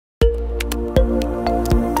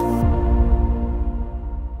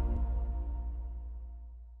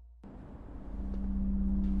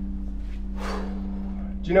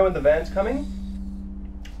you know when the van's coming?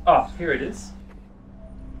 Ah, here it is.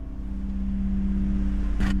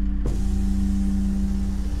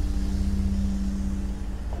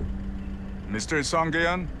 Mr.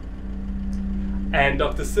 Songgeon? And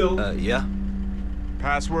Dr. Sil. Yeah?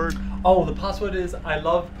 Password? Oh, the password is I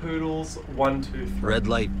love poodles 123. Red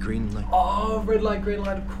light, green light. Oh, red light, green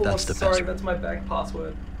light, of course. That's the Sorry, password. that's my bank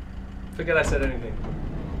password. Forget I said anything.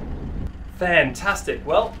 Fantastic.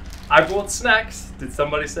 Well, I brought snacks. Did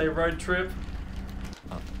somebody say road trip?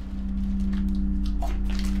 I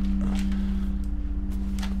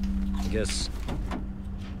guess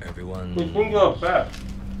everyone back.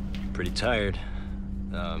 pretty tired.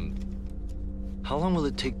 How long will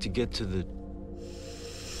it take to get to the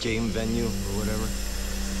game venue or whatever?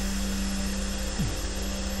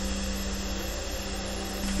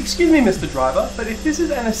 Excuse me, Mr. Driver, but if this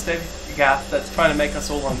is anesthetic gas that's trying to make us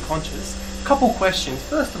all unconscious, a couple questions.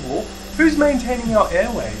 First of all, who's maintaining our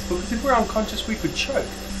airways? Because if we're unconscious, we could choke.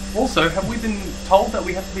 Also, have we been told that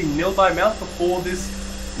we have to be nil by mouth before this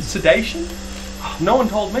sedation? No one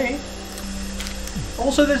told me.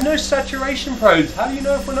 Also, there's no saturation probes. How do you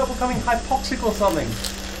know if we're not becoming hypoxic or something?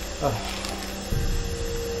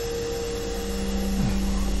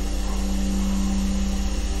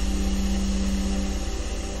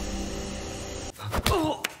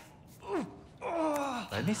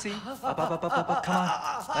 Let me see. Up, come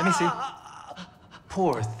on. Let me see.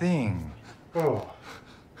 Poor thing.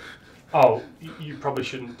 Oh, you probably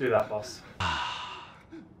shouldn't do that, boss.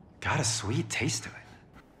 Got a sweet taste to it.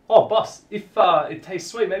 Oh, boss, if it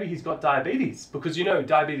tastes sweet, maybe he's got diabetes. Because you know,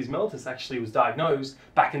 diabetes mellitus actually was diagnosed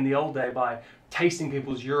back in the old day by tasting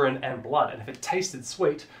people's urine and blood. And if it tasted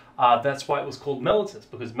sweet, that's why it was called mellitus,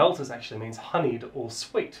 because mellitus actually means honeyed or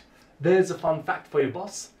sweet. There's a fun fact for you,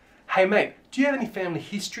 boss. Hey mate, do you have any family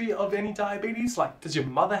history of any diabetes? Like, does your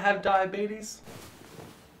mother have diabetes?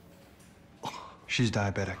 She's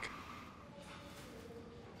diabetic.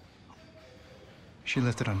 She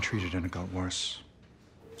left it untreated and it got worse.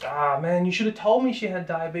 Ah man, you should have told me she had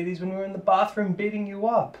diabetes when we were in the bathroom beating you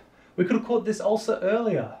up. We could have caught this ulcer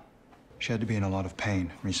earlier. She had to be in a lot of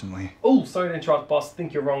pain recently. Oh, sorry to interrupt, boss. I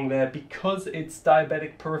think you're wrong there. Because it's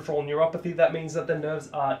diabetic peripheral neuropathy, that means that the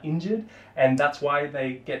nerves are injured, and that's why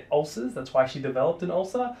they get ulcers. That's why she developed an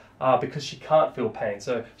ulcer, because she can't feel pain.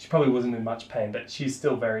 So she probably wasn't in much pain, but she's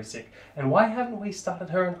still very sick. And why haven't we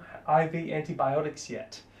started her on IV antibiotics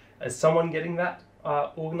yet? Is someone getting that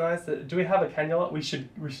organized? Do we have a cannula? We should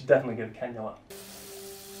definitely get a cannula.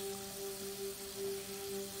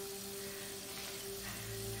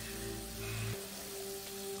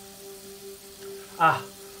 Ah,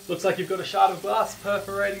 looks like you've got a shard of glass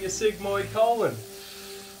perforating your sigmoid colon.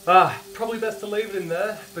 Probably best to leave it in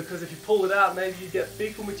there, because if you pull it out, maybe you get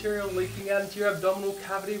fecal material leaking out into your abdominal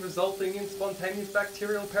cavity, resulting in spontaneous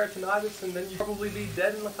bacterial peritonitis, and then you'd probably be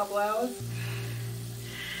dead in a couple hours.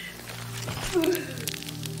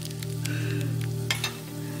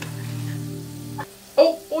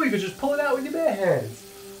 Or you could just pull it out with your bare hands.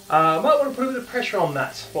 Might want to put a bit of pressure on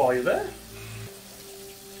that while you're there.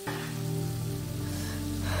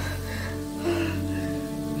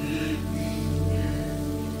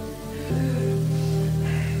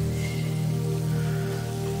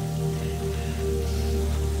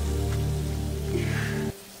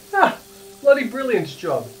 Bloody brilliant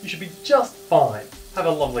job. You should be just fine. Have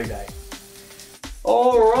a lovely day.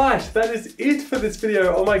 Alright, that is it for this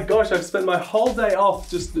video. Oh my gosh, I've spent my whole day off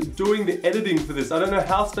just doing the editing for this. I don't know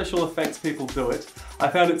how special effects people do it. I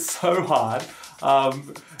found it so hard.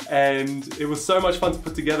 And it was so much fun to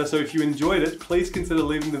put together. So if you enjoyed it, please consider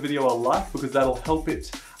leaving the video a like, because that'll help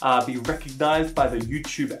it be recognized by the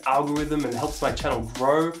YouTube algorithm and helps my channel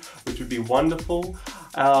grow, which would be wonderful.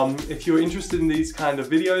 If you're interested in these kind of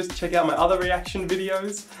videos, check out my other reaction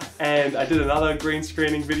videos. And I did another green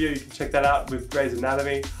screening video. You can check that out with Grey's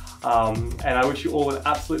Anatomy. And I wish you all an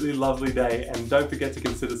absolutely lovely day. And don't forget to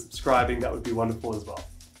consider subscribing. That would be wonderful as well.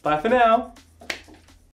 Bye for now.